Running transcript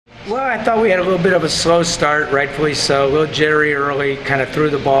Well, I thought we had a little bit of a slow start, rightfully so, a little jittery early, kind of threw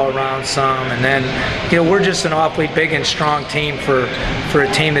the ball around some, and then, we're just an awfully big and strong team for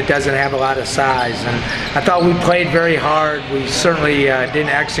a team that doesn't have a lot of size. And I thought we played very hard. We certainly didn't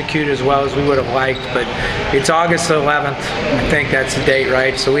execute as well as we would have liked, but it's August 11th. I think that's the date,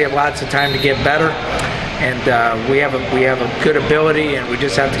 right? So we have lots of time to get better. And we have a good ability, and we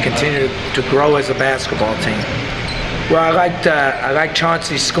just have to continue to grow as a basketball team. Well, I liked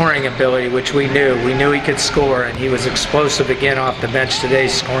Chauncey's scoring ability, which we knew. We knew he could score, and he was explosive again off the bench today,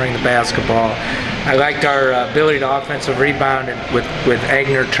 scoring the basketball. I liked our ability to offensive rebound with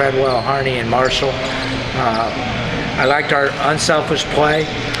Agner, Treadwell, Harney, and Marshall. I liked our unselfish play.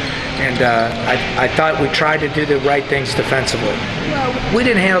 And I thought we tried to do the right things defensively. Well, we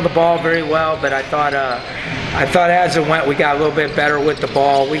didn't handle the ball very well, but I thought as it went, we got a little bit better with the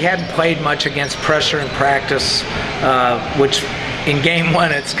ball. We hadn't played much against pressure in practice, which in game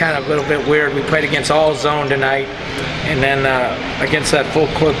one, it's kind of a little bit weird. We played against all zone tonight, and then against that full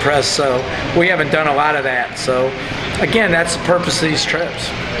court press, so we haven't done a lot of that. So again, that's the purpose of these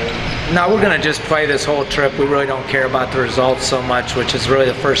trips. No, we're going to just play this whole trip. We really don't care about the results so much, which is really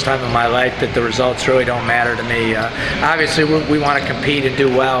the first time in my life that the results really don't matter to me. Obviously, we want to compete and do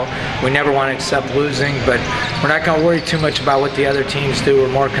well. We never want to accept losing, but we're not going to worry too much about what the other teams do. We're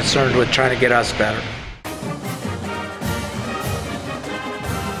more concerned with trying to get us better.